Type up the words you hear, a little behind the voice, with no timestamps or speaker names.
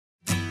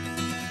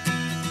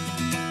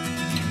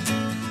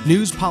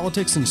News,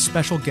 politics, and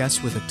special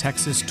guests with a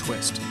Texas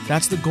twist.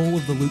 That's the goal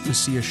of the Luke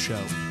Macias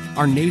Show.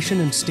 Our nation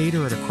and state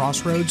are at a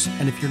crossroads,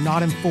 and if you're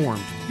not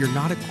informed, you're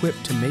not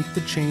equipped to make the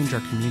change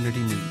our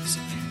community needs.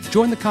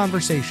 Join the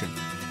conversation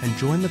and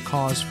join the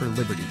cause for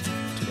liberty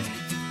today.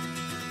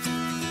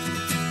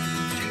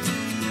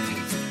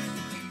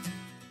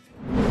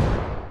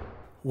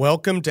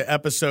 Welcome to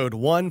episode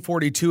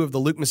 142 of the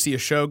Luke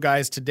Macias Show.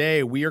 Guys,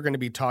 today we are going to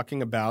be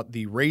talking about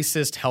the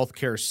racist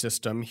healthcare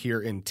system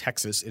here in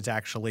Texas. It's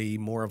actually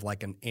more of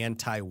like an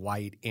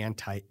anti-white,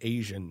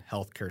 anti-Asian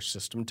healthcare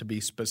system. To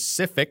be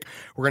specific,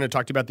 we're going to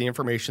talk about the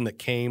information that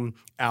came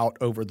out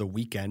over the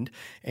weekend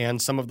and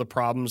some of the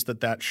problems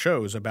that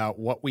shows about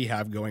what we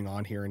have going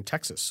on here in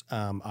Texas.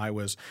 I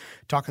was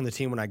talking to the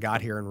team when I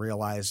got here and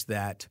realized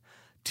that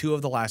 2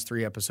 of the last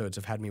 3 episodes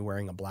have had me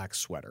wearing a black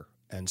sweater.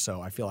 And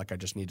so I feel like I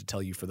just need to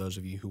tell you, for those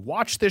of you who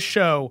watch this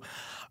show,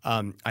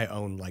 I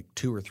own like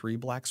 2 or 3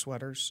 black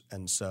sweaters.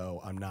 And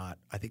so I'm not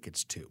 – I think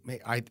it's 2.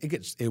 I think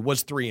it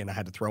was 3, and I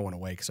had to throw one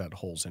away because I had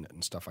holes in it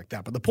and stuff like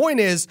that. But the point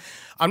is,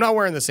 I'm not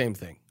wearing the same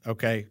thing,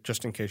 okay,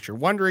 just in case you're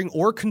wondering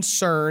or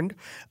concerned.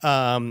 But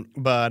I'm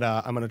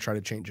going to try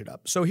to change it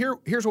up. So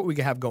here's what we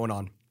have going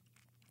on.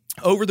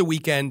 Over the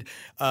weekend,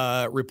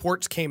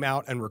 reports came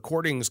out and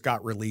recordings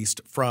got released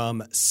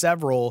from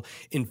several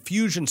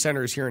infusion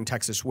centers here in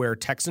Texas where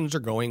Texans are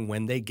going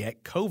when they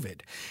get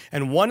COVID.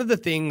 And one of the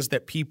things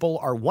that people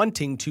are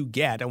wanting to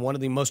get, and one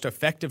of the most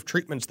effective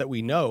treatments that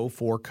we know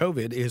for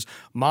COVID, is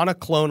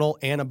monoclonal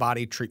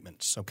antibody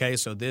treatments. Okay,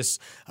 so this,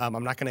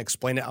 I'm not going to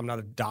explain it. I'm not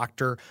a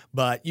doctor,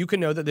 but you can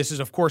know that this is,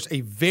 of course,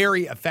 a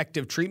very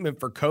effective treatment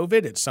for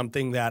COVID. It's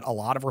something that a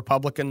lot of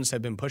Republicans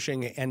have been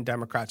pushing, and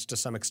Democrats to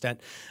some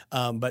extent.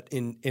 But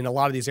in a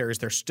lot of these areas,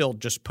 they're still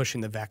just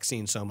pushing the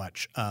vaccine so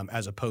much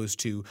as opposed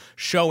to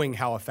showing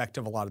how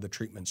effective a lot of the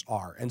treatments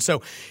are. And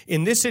so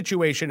in this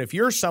situation, if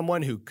you're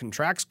someone who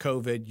contracts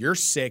COVID, you're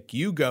sick,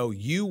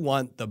 you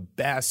want the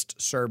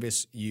best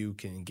service you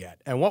can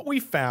get. And what we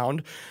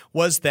found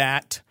was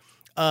that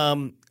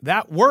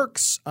that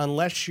works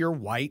unless you're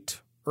white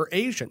or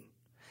Asian.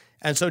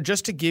 And so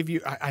just to give you,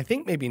 I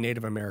think maybe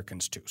Native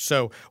Americans too.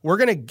 So we're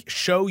going to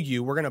show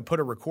you, we're going to put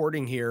a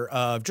recording here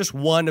of just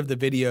one of the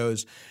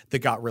videos that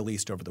got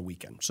released over the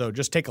weekend. So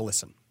just take a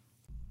listen.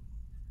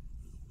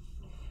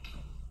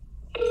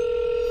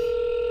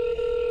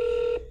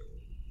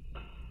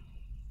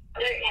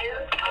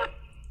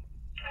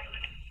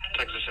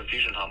 Texas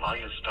Infusion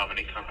Hotline, this is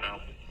Dominique. How can I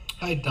help?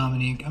 Hi,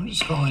 Dominique. I'm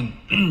just calling.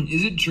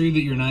 Is it true that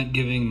you're not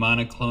giving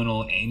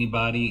monoclonal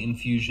antibody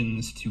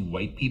infusions to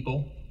white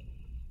people?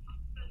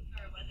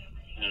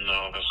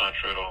 No, that's not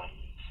true at all.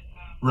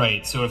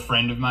 Right. So a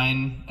friend of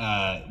mine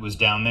was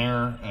down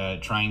there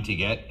trying to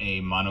get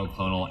a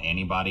monoclonal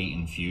antibody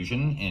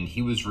infusion, and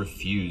he was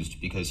refused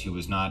because he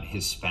was not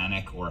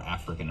Hispanic or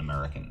African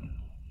American.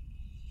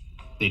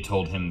 They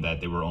told him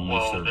that they were only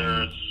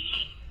serving...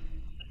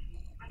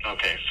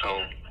 Okay,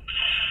 so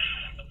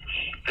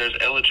there's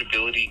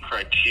eligibility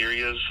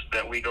criterias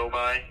that we go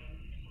by,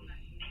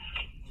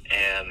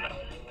 and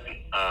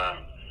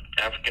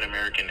African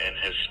American and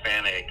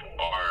Hispanic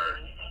are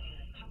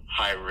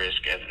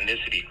high-risk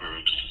ethnicity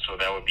groups, so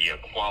that would be a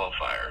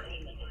qualifier.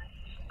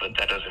 But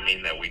that doesn't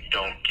mean that we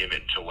don't give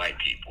it to white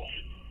people.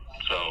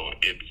 So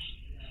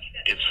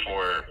it's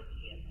for,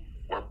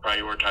 we're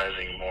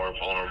prioritizing more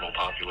vulnerable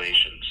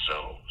populations.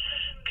 So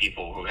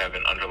people who have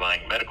an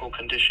underlying medical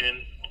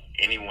condition,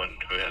 anyone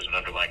who has an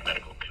underlying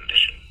medical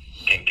condition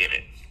can get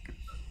it.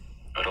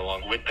 But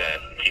along with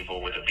that,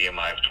 people with a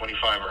BMI of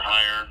 25 or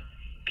higher,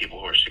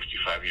 people who are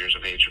 65 years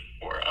of age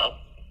or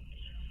up,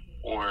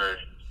 or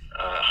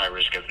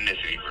high-risk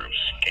ethnicity groups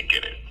can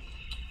get it.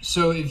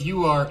 So if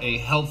you are a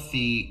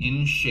healthy,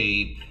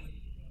 in-shape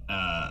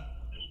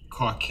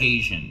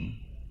Caucasian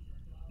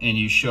and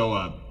you show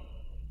up,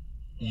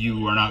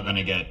 you are not going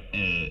to get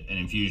an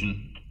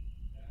infusion?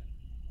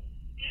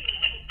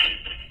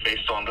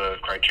 Based on the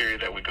criteria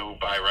that we go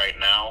by right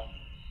now,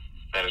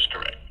 that is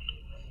correct.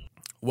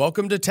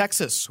 Welcome to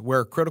Texas,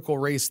 where critical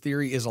race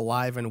theory is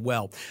alive and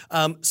well.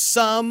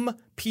 Some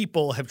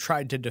people have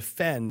tried to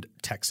defend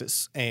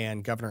Texas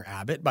and Governor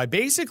Abbott by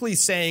basically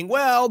saying,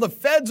 well, the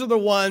feds are the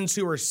ones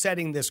who are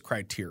setting this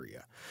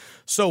criteria.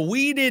 So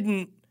we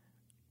didn't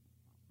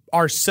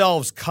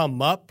ourselves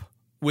come up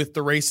with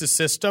the racist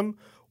system.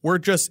 We're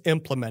just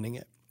implementing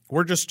it.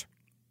 We're just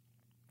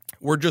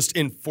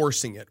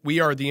enforcing it. We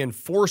are the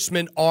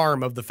enforcement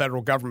arm of the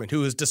federal government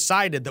who has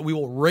decided that we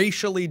will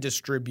racially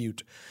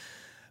distribute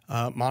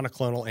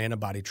monoclonal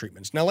antibody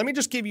treatments. Now, let me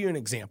just give you an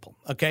example,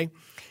 okay?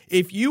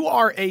 If you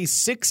are a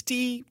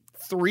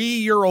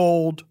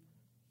 63-year-old,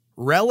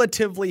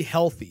 relatively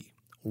healthy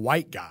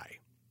white guy,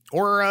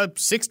 or a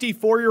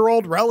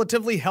 64-year-old,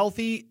 relatively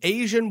healthy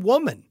Asian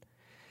woman,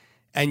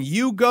 and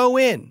you go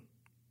in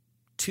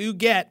to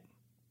get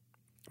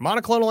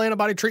monoclonal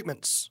antibody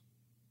treatments,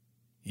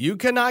 you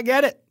cannot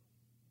get it.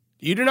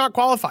 You do not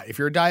qualify. If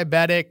you're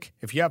diabetic,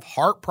 if you have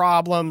heart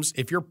problems,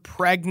 if you're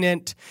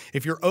pregnant,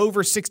 if you're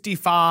over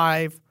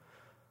 65,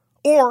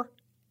 or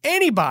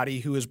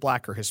anybody who is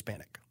black or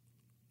Hispanic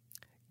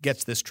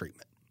gets this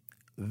treatment.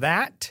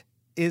 That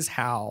is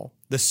how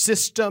the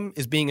system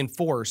is being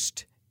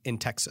enforced in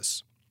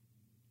Texas.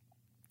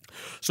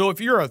 So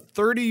if you're a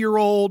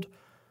 30-year-old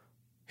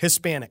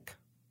Hispanic,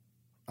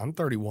 I'm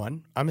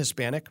 31, I'm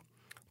Hispanic,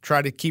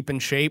 try to keep in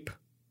shape.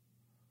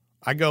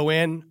 I go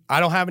in, I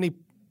don't have any,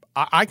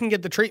 I can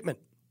get the treatment.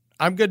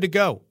 I'm good to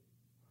go.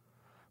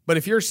 But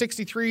if you're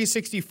 63,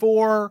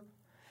 64,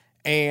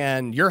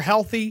 and you're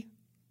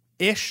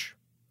healthy-ish,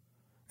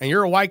 and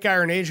you're a white guy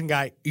or an Asian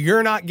guy,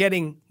 you're not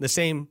getting the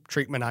same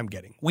treatment I'm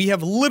getting. We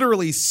have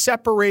literally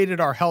separated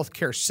our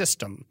healthcare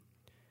system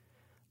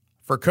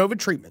for COVID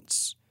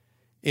treatments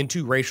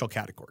into racial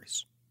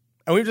categories.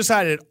 And we've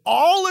decided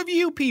all of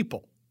you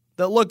people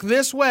that look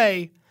this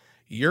way,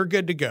 you're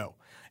good to go.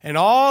 And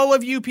all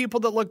of you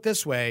people that look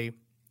this way,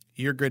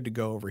 you're good to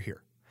go over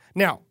here.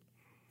 Now,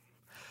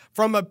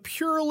 from a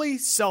purely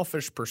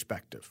selfish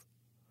perspective,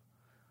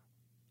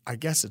 I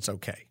guess it's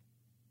okay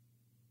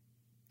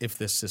if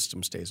this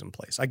system stays in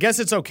place. I guess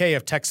it's okay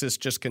if Texas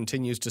just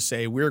continues to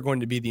say we're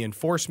going to be the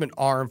enforcement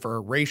arm for a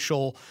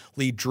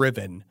racially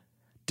driven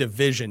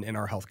division in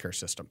our healthcare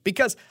system,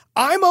 because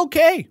I'm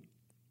okay.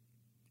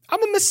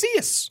 I'm a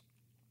Messias.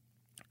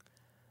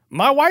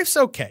 My wife's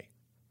okay.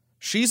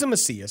 She's a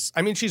Messias.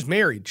 I mean, she's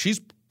married. She's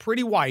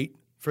pretty white,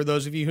 for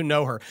those of you who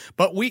know her.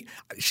 But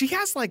she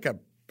has like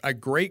a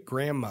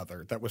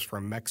great-grandmother that was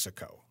from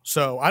Mexico.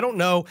 So I don't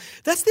know.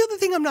 That's the other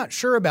thing I'm not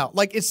sure about.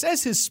 Like, it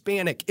says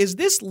Hispanic. Is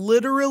this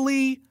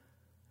literally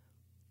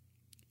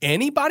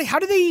anybody? How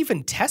do they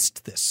even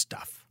test this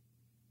stuff?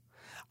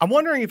 I'm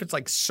wondering if it's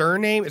like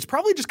surname. It's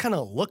probably just kind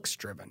of looks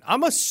driven.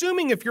 I'm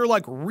assuming if you're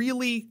like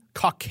really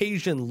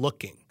Caucasian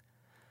looking.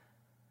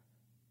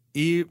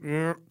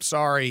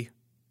 Sorry.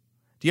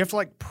 Do you have to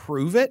like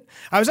prove it?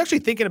 I was actually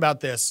thinking about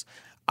this.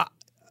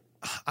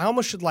 I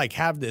almost should like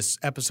have this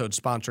episode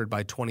sponsored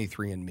by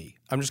 23andMe.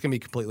 I'm just going to be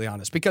completely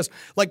honest, because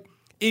like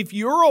if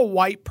you're a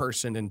white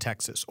person in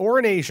Texas or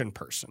an Asian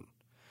person,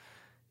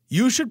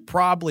 you should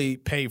probably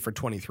pay for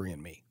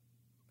 23andMe.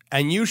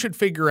 And you should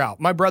figure out,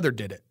 my brother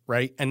did it,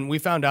 right? And we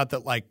found out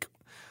that like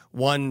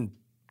 1/50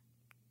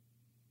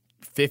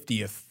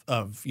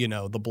 of,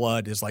 the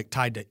blood is like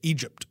tied to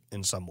Egypt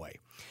in some way.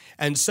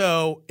 And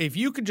so if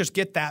you could just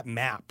get that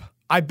map,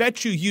 I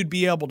bet you'd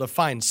be able to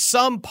find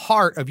some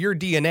part of your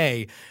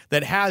DNA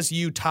that has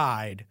you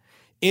tied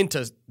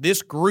into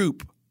this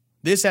group,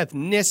 this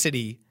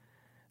ethnicity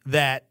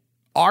that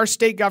our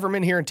state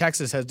government here in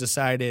Texas has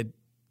decided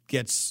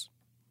gets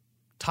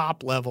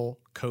top-level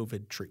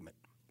COVID treatment.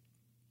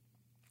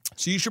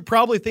 So you should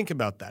probably think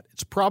about that.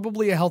 It's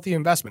probably a healthy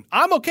investment.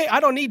 I'm okay. I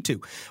don't need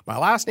to. My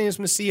last name is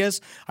Macias.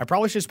 I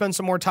probably should spend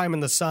some more time in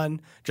the sun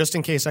just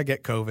in case I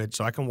get COVID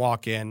so I can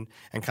walk in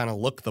and kind of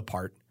look the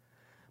part.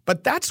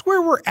 But that's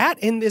where we're at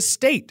in this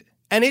state,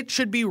 and it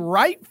should be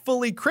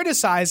rightfully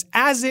criticized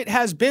as it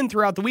has been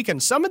throughout the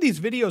weekend. Some of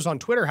these videos on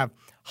Twitter have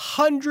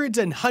hundreds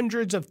and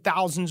hundreds of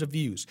thousands of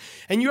views,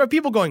 and you have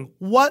people going,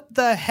 what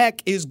the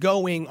heck is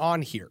going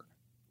on here?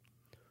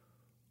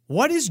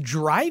 What is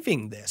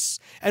driving this?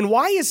 And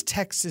why is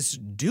Texas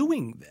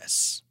doing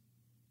this?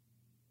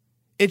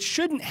 It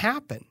shouldn't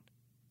happen.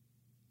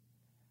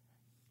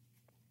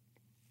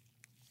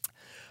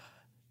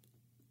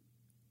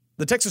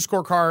 The Texas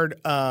Scorecard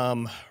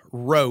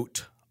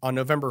wrote on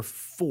November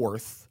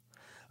 4th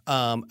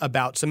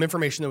about some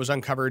information that was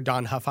uncovered.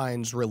 Don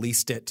Huffines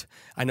released it.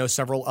 I know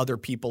several other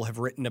people have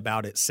written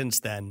about it since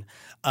then.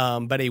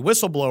 But a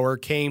whistleblower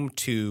came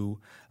to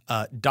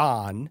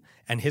Don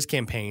and his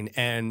campaign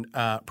and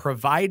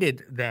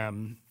provided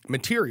them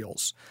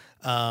materials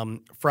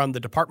from the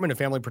Department of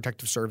Family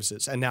Protective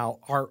Services. And now,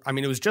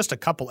 it was just a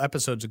couple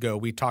episodes ago,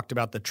 we talked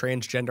about the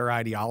transgender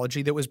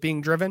ideology that was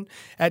being driven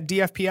at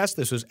DFPS.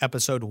 This was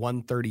episode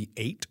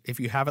 138, if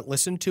you haven't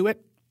listened to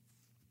it.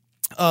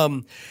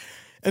 And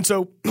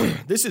so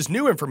this is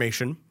new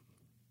information.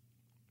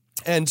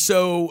 And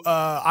so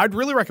I'd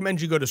really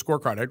recommend you go to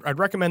Scorecard. I'd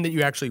recommend that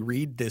you actually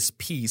read this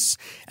piece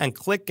and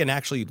click and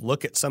actually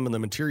look at some of the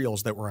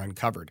materials that were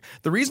uncovered.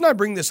 The reason I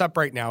bring this up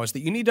right now is that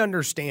you need to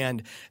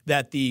understand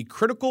that the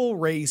critical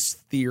race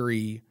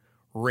theory,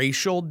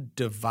 racial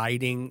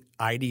dividing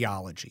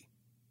ideology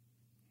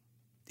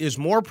is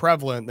more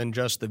prevalent than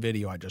just the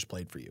video I just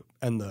played for you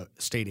and the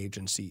state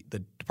agency, the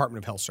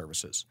Department of Health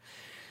Services.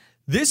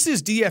 This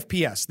is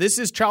DFPS. This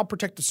is Child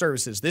Protective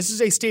Services. This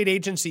is a state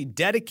agency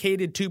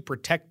dedicated to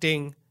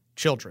protecting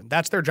children.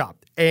 That's their job.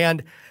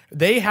 And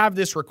they have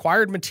this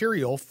required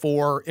material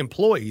for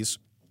employees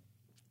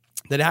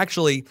that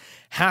actually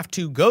have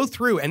to go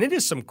through, and it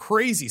is some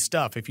crazy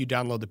stuff if you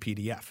download the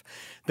PDF.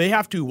 They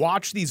have to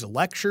watch these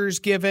lectures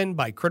given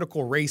by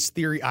critical race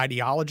theory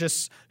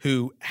ideologists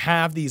who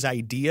have these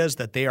ideas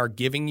that they are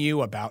giving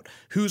you about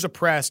who's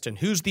oppressed and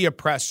who's the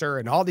oppressor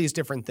and all these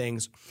different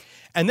things.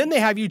 And then they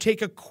have you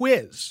take a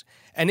quiz.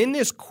 And in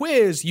this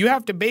quiz, you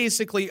have to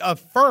basically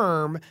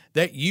affirm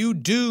that you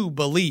do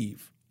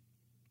believe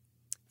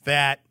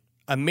that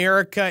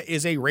America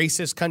is a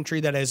racist country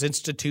that has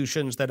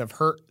institutions that have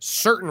hurt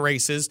certain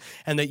races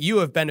and that you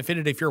have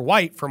benefited, if you're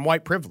white, from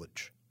white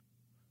privilege.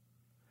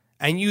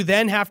 And you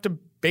then have to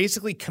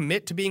basically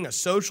commit to being a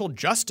social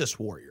justice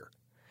warrior.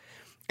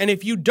 And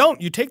if you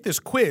don't, you take this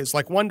quiz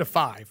like 1 to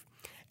 5.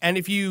 And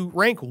if you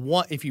rank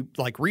one, if you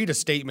like read a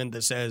statement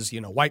that says,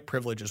 white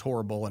privilege is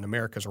horrible and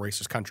America's a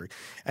racist country,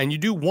 and you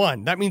do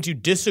 1, that means you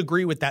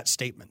disagree with that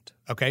statement,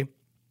 okay?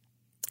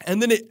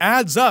 And then it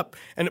adds up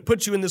and it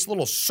puts you in this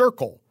little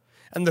circle.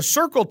 And the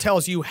circle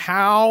tells you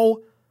how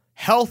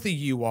healthy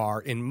you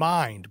are in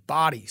mind,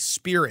 body,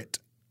 spirit.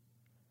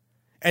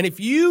 And if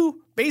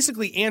you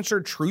basically answer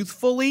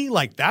truthfully,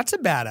 like that's a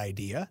bad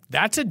idea,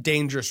 that's a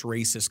dangerous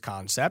racist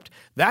concept,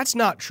 that's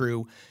not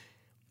true,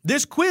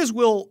 this quiz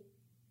will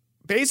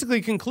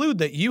basically conclude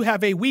that you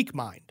have a weak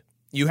mind,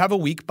 you have a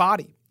weak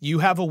body, you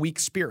have a weak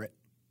spirit.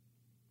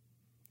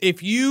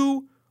 If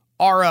you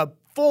are a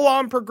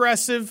full-on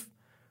progressive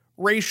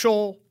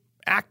racial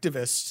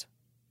activist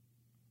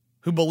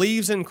who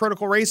believes in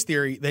critical race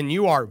theory, then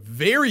you are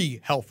very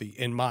healthy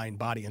in mind,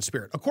 body, and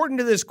spirit. According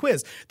to this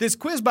quiz,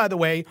 by the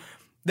way,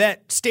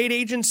 that state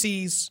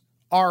agencies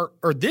or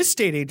this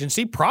state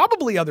agency,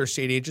 probably other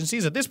state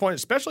agencies at this point,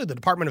 especially the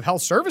Department of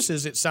Health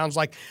Services, it sounds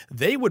like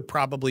they would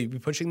probably be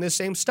pushing this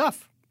same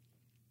stuff.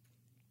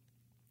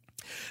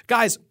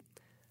 Guys,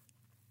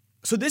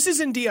 so this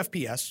is in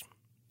DFPS.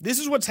 This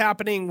is what's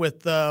happening with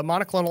the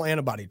monoclonal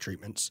antibody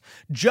treatments.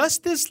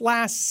 Just this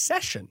last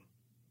session,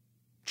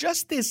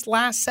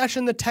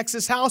 the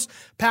Texas House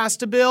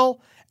passed a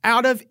bill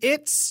out of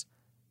its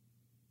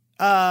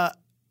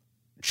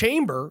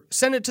chamber,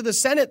 sent it to the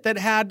Senate that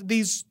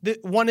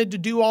wanted to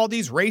do all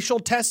these racial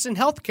tests in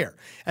healthcare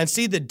and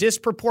see the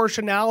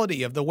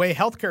disproportionality of the way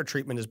healthcare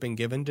treatment has been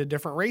given to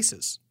different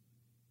races.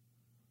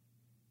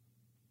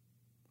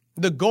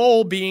 The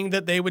goal being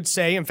that they would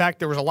say, in fact,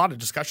 there was a lot of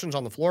discussions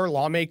on the floor,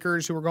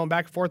 lawmakers who were going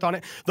back and forth on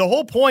it. The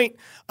whole point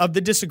of the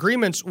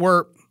disagreements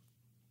were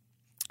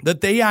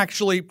that they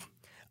actually,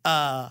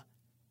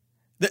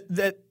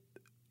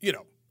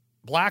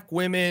 Black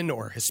women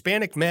or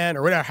Hispanic men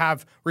or whatever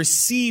have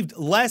received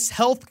less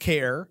health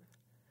care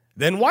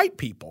than white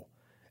people.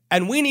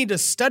 And we need to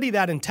study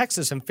that in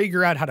Texas and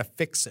figure out how to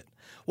fix it.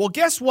 Well,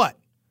 guess what?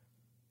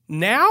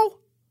 Now,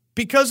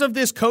 because of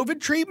this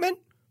COVID treatment,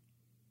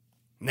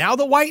 now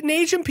the white and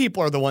Asian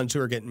people are the ones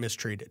who are getting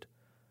mistreated.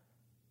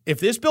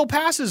 If this bill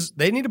passes,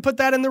 they need to put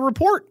that in the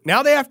report.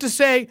 Now they have to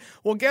say,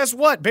 well, guess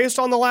what? Based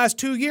on the last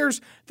 2 years,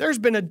 there's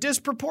been a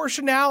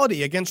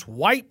disproportionality against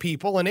white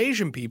people and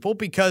Asian people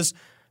because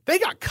they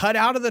got cut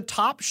out of the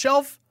top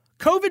shelf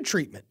COVID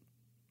treatment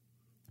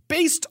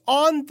based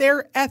on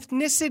their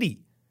ethnicity.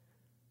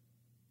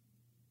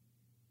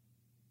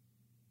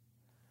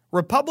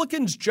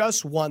 Republicans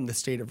just won the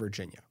state of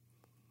Virginia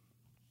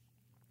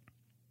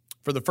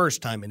for the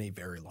first time in a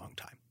very long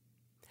time.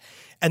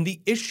 And the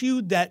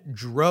issue that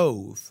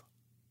drove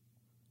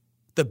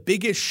the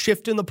biggest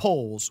shift in the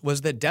polls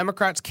was that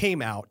Democrats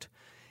came out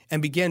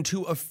and began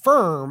to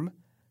affirm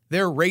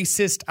their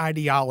racist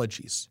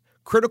ideologies.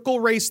 Critical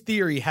race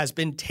theory has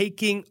been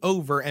taking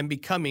over and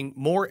becoming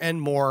more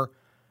and more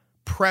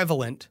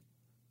prevalent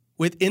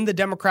within the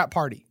Democrat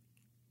Party.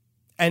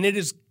 And it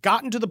has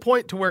gotten to the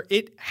point to where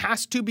it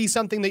has to be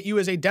something that you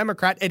as a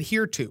Democrat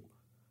adhere to.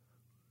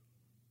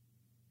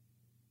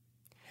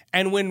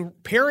 And when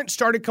parents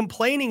started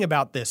complaining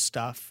about this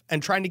stuff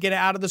and trying to get it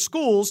out of the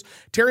schools,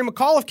 Terry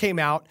McAuliffe came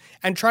out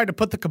and tried to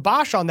put the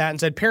kibosh on that and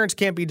said parents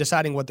can't be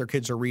deciding what their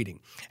kids are reading.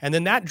 And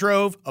then that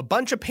drove a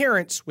bunch of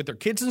parents with their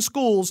kids in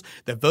schools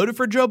that voted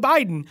for Joe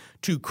Biden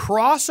to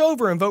cross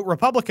over and vote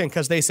Republican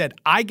because they said,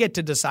 I get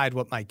to decide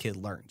what my kid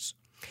learns.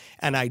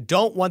 And I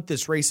don't want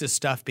this racist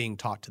stuff being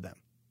taught to them.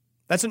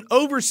 That's an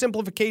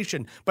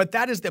oversimplification, but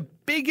that is the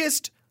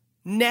biggest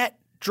net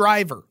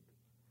driver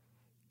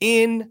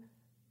in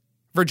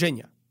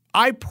Virginia.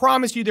 I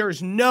promise you there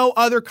is no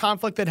other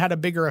conflict that had a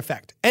bigger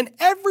effect. And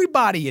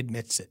everybody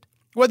admits it,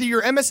 whether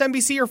you're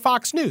MSNBC or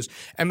Fox News.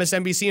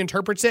 MSNBC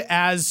interprets it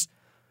as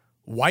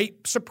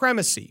white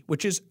supremacy,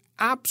 which is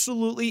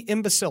absolutely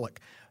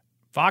imbecilic.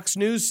 Fox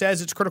News says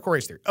it's critical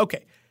race theory.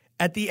 Okay,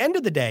 at the end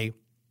of the day,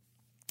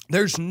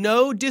 there's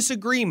no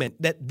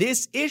disagreement that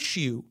this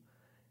issue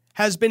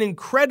has been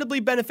incredibly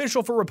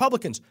beneficial for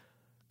Republicans.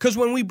 Because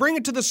when we bring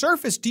it to the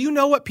surface, do you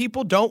know what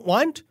people don't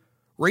want?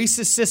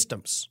 Racist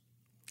systems.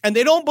 And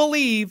they don't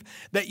believe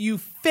that you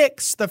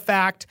fix the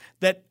fact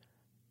that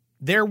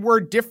there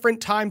were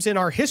different times in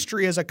our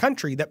history as a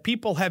country that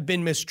people have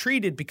been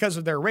mistreated because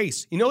of their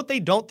race. You know what they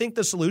don't think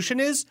the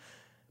solution is?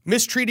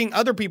 Mistreating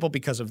other people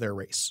because of their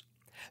race.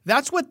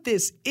 That's what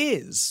this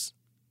is.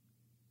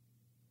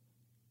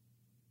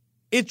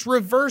 It's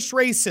reverse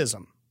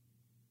racism.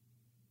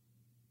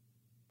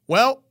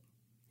 Well,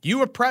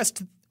 you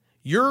oppressed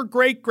your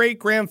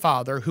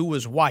great-great-grandfather who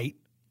was white,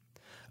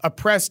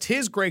 oppressed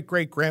his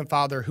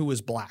great-great-grandfather who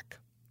was black.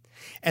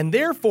 And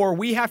therefore,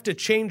 we have to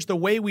change the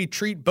way we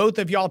treat both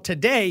of y'all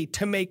today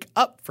to make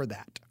up for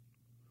that.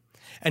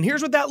 And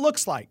here's what that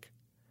looks like.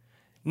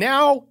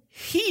 Now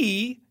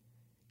he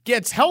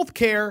gets health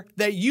care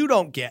that you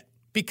don't get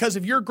because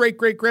of your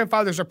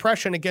great-great-grandfather's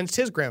oppression against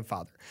his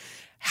grandfather.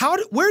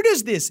 Where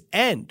does this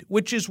end?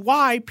 Which is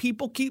why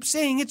people keep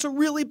saying it's a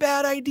really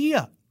bad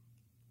idea.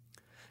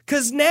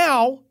 Because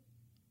now,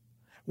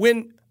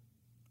 when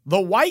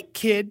the white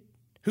kid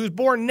who's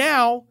born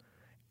now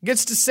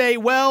gets to say,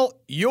 well,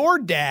 your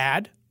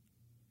dad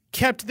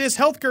kept this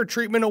healthcare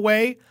treatment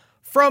away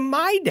from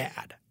my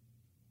dad.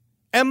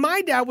 And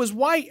my dad was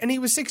white and he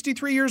was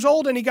 63 years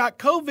old and he got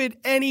COVID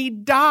and he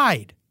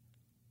died.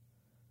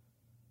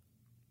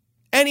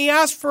 And he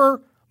asked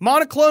for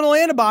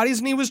monoclonal antibodies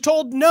and he was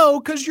told no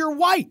because you're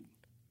white.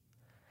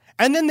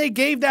 And then they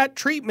gave that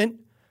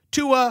treatment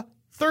to a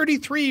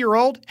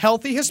 33-year-old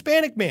healthy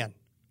Hispanic man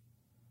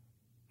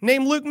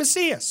named Luke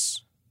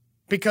Macias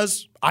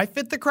because I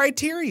fit the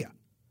criteria.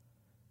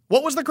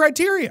 What was the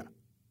criteria?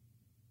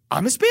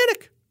 I'm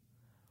Hispanic.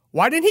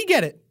 Why didn't he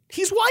get it?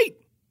 He's white.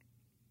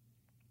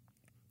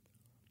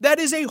 That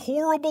is a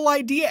horrible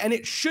idea, and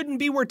it shouldn't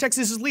be where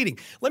Texas is leading.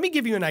 Let me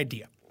give you an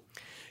idea.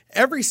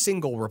 Every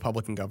single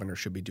Republican governor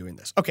should be doing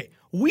this. Okay,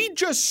 we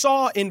just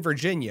saw in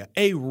Virginia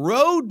a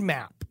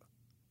roadmap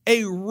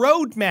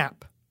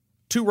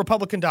to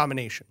Republican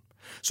domination.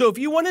 So if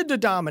you wanted to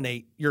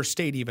dominate your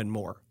state even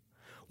more,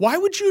 why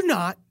would you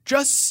not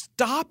just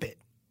stop it?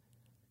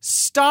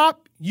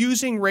 Stop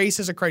using race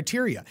as a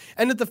criteria.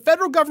 And if the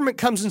federal government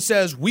comes and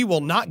says, we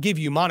will not give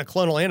you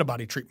monoclonal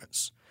antibody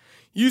treatments,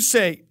 you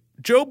say,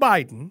 Joe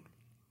Biden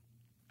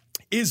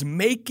is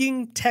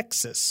making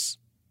Texas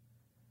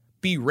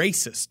be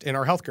racist in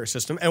our healthcare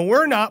system, and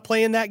we're not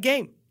playing that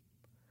game.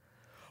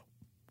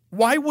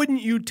 Why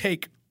wouldn't you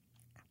take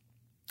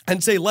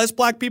and say less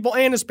black people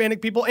and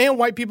Hispanic people and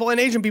white people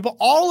and Asian people,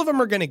 all of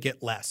them are going to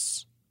get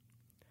less?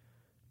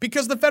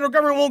 Because the federal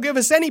government won't give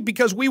us any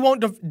because we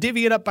won't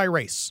divvy it up by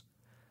race.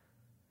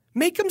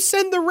 Make them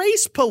send the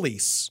race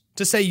police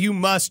to say you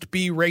must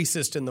be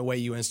racist in the way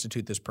you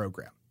institute this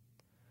program.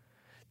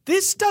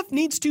 This stuff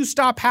needs to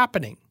stop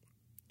happening.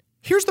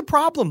 Here's the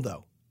problem,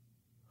 though.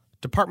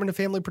 Department of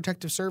Family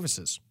Protective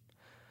Services.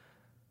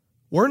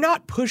 We're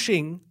not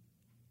pushing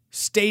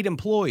state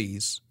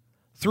employees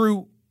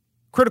through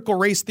critical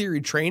race theory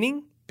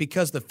training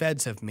because the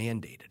feds have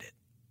mandated it.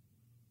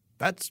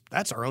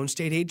 That's our own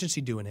state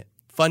agency doing it.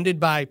 Funded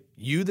by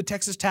you, the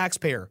Texas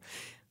taxpayer.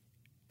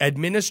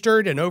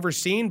 Administered and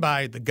overseen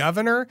by the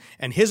governor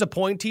and his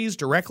appointees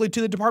directly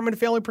to the Department of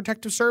Family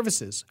Protective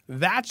Services.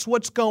 That's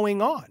what's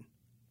going on.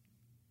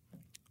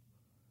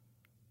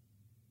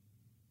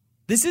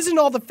 This isn't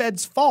all the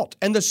feds' fault.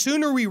 And the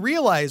sooner we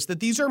realize that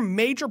these are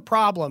major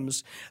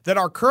problems that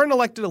our current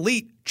elected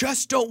elite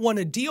just don't want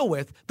to deal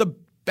with, the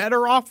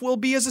better off we'll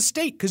be as a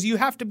state, because you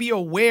have to be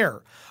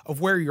aware of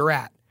where you're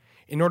at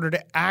in order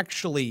to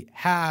actually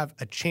have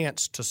a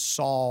chance to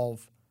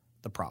solve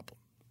the problem.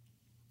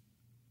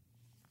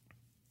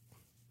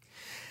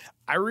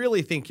 I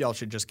really think y'all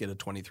should just get a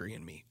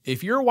 23andMe.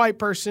 If you're a white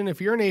person,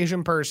 if you're an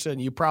Asian person,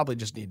 you probably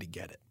just need to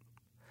get it.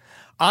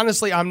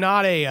 Honestly, I'm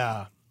not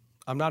a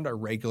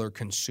regular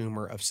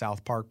consumer of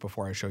South Park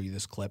before I show you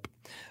this clip.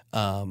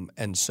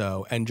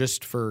 And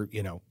just for,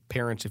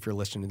 parents, if you're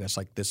listening to this,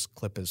 like, this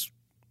clip is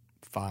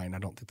fine. I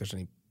don't think there's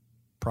any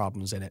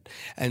problems in it.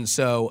 And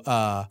so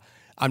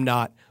I'm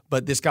not,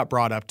 but this got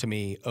brought up to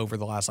me over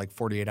the last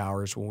 48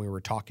 hours when we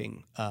were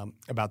talking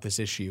about this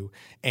issue.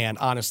 And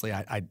honestly,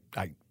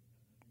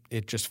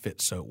 it just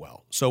fits so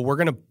well. So we're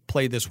going to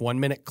play this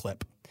 1-minute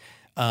clip.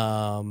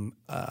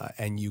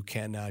 And you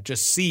can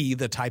just see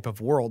the type of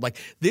world.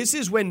 This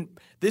is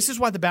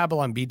why the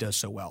Babylon Bee does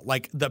so well.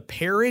 The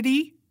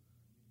parody,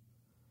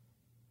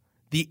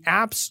 the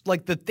apps,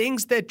 the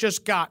things that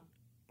just got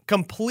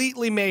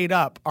completely made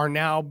up are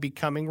now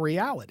becoming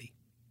reality.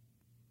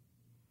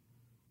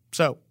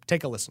 So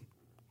take a listen.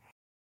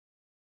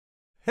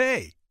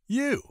 Hey,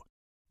 you.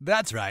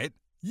 That's right,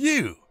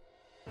 you.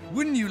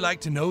 Wouldn't you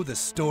like to know the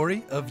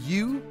story of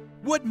you?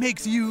 What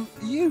makes you,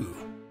 you?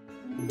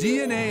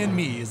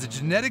 DNA&Me is a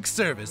genetic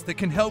service that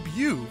can help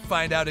you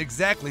find out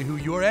exactly who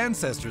your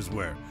ancestors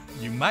were.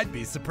 You might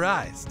be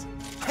surprised.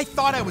 I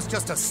thought I was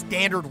just a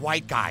standard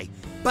white guy,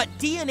 but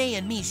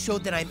DNA&Me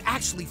showed that I'm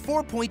actually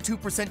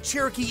 4.2%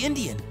 Cherokee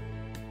Indian.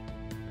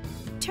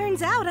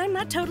 Turns out I'm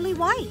not totally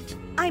white.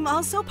 I'm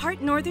also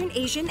part Northern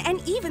Asian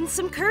and even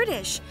some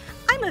Kurdish.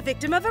 I'm a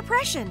victim of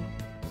oppression.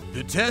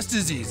 The test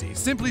is easy.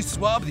 Simply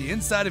swab the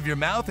inside of your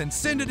mouth and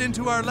send it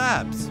into our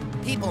labs.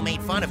 People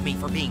made fun of me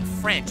for being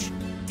French.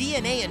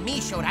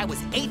 DNA&Me showed I was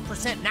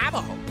 8%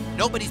 Navajo.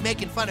 Nobody's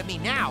making fun of me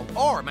now,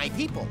 or my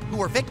people,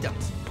 who are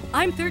victims.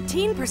 I'm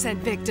 13%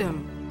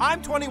 victim.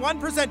 I'm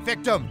 21%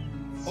 victim.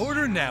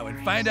 Order now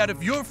and find out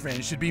if your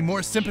friends should be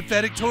more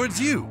sympathetic towards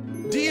you.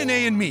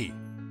 DNA&Me.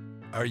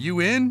 Are you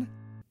in?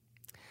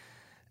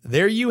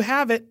 There you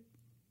have it.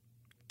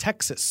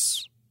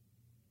 Texas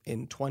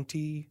in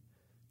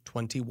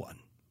 2021.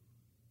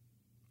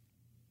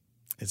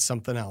 It's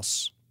something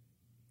else.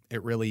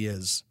 It really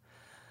is.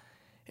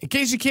 In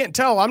case you can't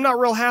tell, I'm not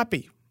real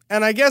happy.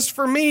 And I guess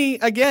for me,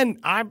 again,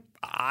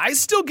 I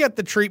still get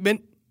the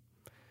treatment.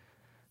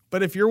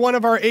 But if you're one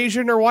of our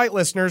Asian or white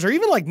listeners, or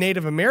even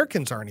Native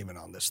Americans aren't even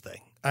on this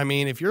thing. I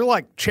mean, if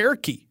you're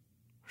Cherokee,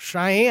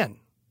 Cheyenne,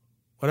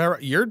 whatever,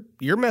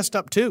 you're messed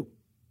up too.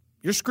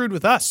 You're screwed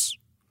with us.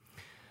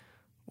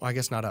 Well, I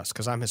guess not us,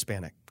 because I'm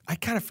Hispanic. I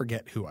kind of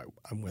forget who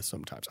I'm with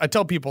sometimes. I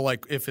tell people,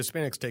 like, if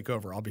Hispanics take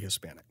over, I'll be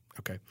Hispanic.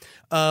 Okay.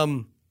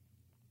 But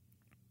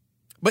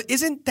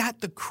isn't that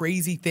the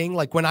crazy thing?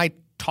 Like, when I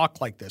talk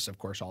like this, of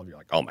course, all of you are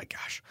like, oh my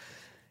gosh.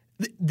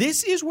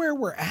 This is where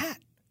we're at.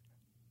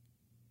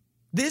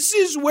 This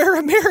is where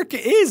America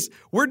is.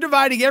 We're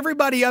dividing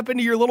everybody up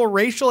into your little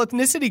racial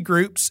ethnicity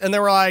groups, and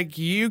then we're like,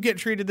 you get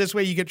treated this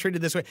way, you get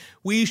treated this way.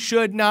 We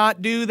should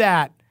not do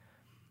that.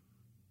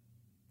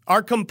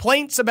 Our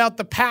complaints about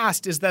the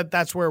past is that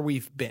that's where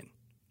we've been.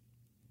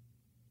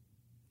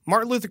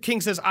 Martin Luther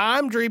King says,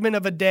 I'm dreaming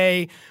of a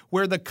day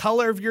where the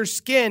color of your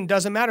skin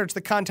doesn't matter. It's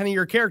the content of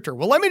your character.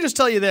 Well, let me just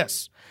tell you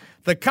this.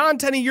 The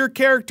content of your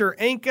character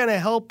ain't going to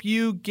help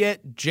you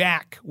get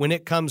jack when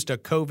it comes to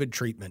COVID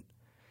treatment.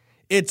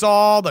 It's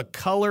all the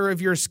color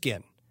of your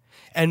skin.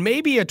 And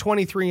maybe a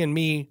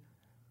 23andMe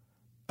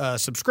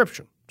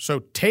subscription. So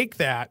take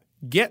that,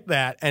 get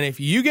that, and if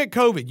you get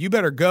COVID, you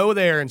better go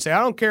there and say, I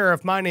don't care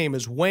if my name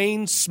is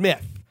Wayne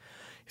Smith.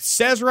 It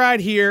says right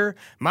here,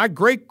 my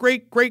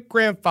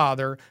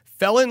great-great-great-grandfather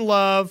fell in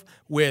love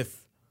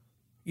with,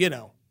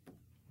 Yolanda.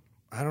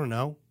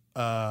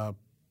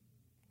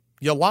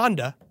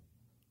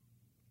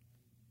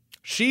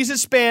 She's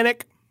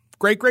Hispanic,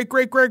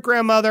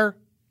 great-great-great-great-grandmother.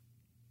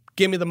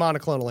 Give me the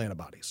monoclonal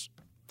antibodies.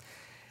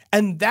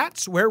 And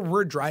that's where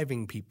we're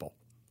driving people.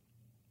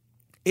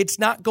 It's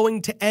not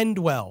going to end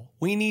well.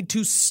 We need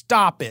to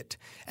stop it.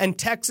 And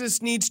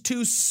Texas needs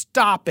to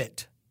stop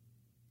it.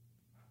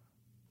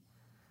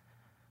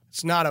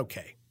 It's not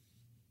okay.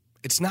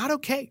 It's not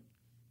okay.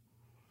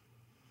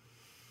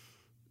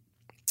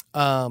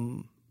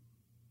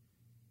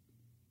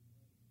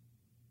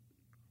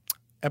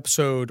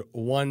 Episode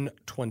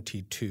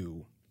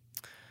 122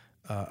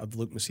 of the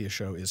Luke Macias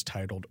Show is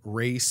titled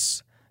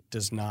Race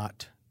Does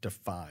Not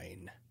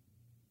Define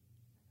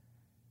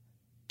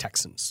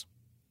Texans.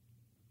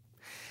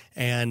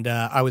 And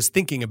I was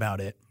thinking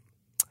about it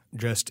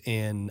just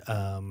in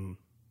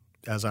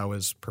as I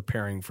was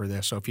preparing for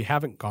this. So if you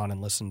haven't gone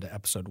and listened to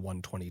episode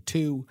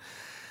 122,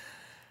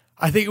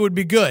 I think it would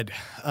be good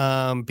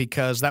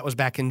because that was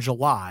back in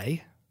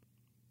July.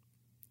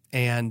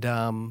 And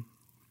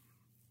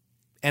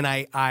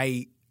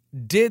I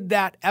did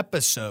that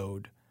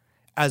episode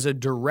as a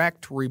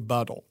direct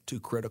rebuttal to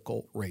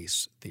critical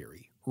race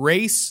theory.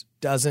 Race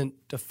doesn't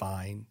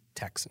define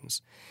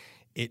Texans.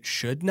 It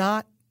should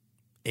not.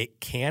 It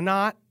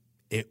cannot.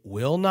 It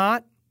will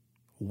not.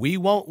 We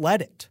won't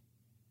let it.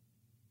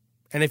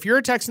 And if you're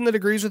a Texan that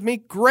agrees with me,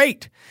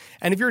 great.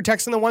 And if you're a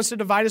Texan that wants to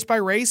divide us by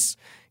race,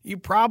 you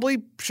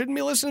probably shouldn't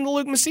be listening to the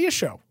Luke Macias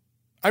Show.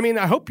 I mean,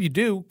 I hope you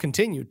do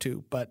continue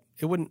to, but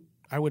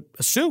I would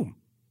assume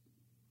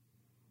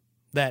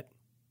that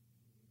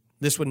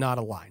this would not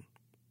align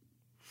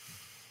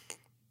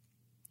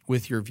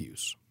with your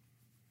views.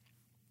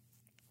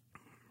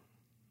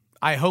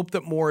 I hope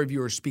that more of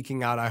you are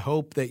speaking out. I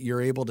hope that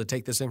you're able to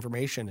take this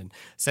information and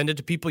send it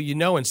to people you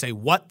know and say,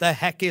 what the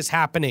heck is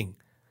happening?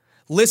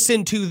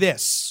 Listen to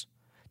this.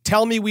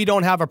 Tell me we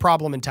don't have a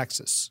problem in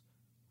Texas.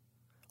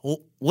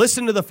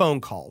 Listen to the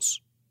phone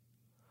calls.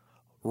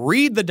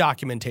 Read the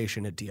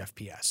documentation at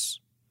DFPS.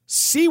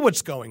 See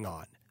what's going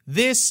on.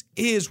 This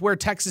is where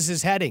Texas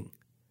is heading.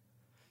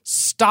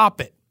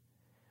 Stop it.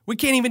 We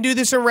can't even do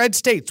this in red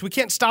states. We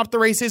can't stop the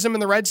racism in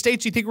the red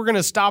states. You think we're going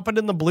to stop it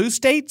in the blue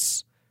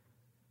states?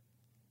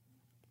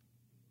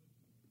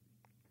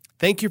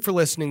 Thank you for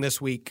listening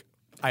this week.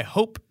 I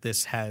hope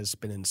this has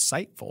been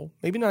insightful,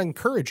 maybe not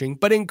encouraging,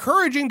 but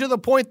encouraging to the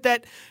point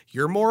that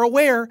you're more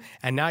aware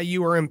and now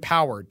you are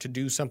empowered to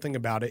do something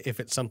about it if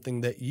it's something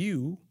that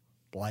you,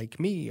 like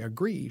me,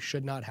 agree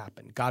should not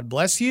happen. God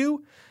bless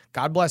you.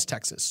 God bless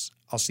Texas.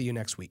 I'll see you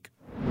next week.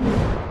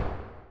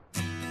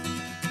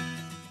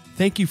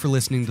 Thank you for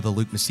listening to the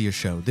Luke Macias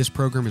Show. This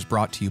program is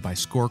brought to you by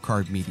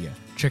Scorecard Media.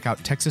 Check out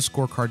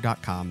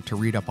TexasScorecard.com to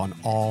read up on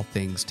all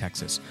things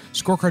Texas.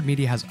 Scorecard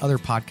Media has other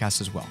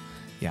podcasts as well.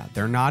 Yeah,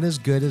 they're not as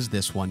good as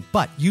this one,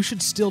 but you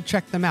should still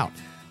check them out.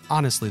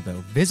 Honestly,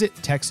 though, visit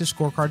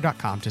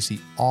TexasScorecard.com to see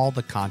all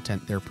the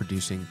content they're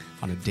producing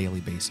on a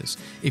daily basis.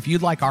 If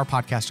you'd like our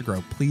podcast to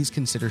grow, please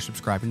consider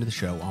subscribing to the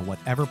show on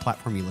whatever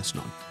platform you listen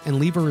on and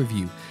leave a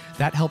review.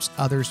 That helps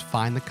others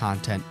find the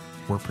content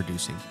we're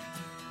producing.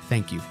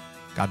 Thank you.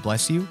 God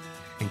bless you,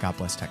 and God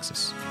bless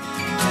Texas.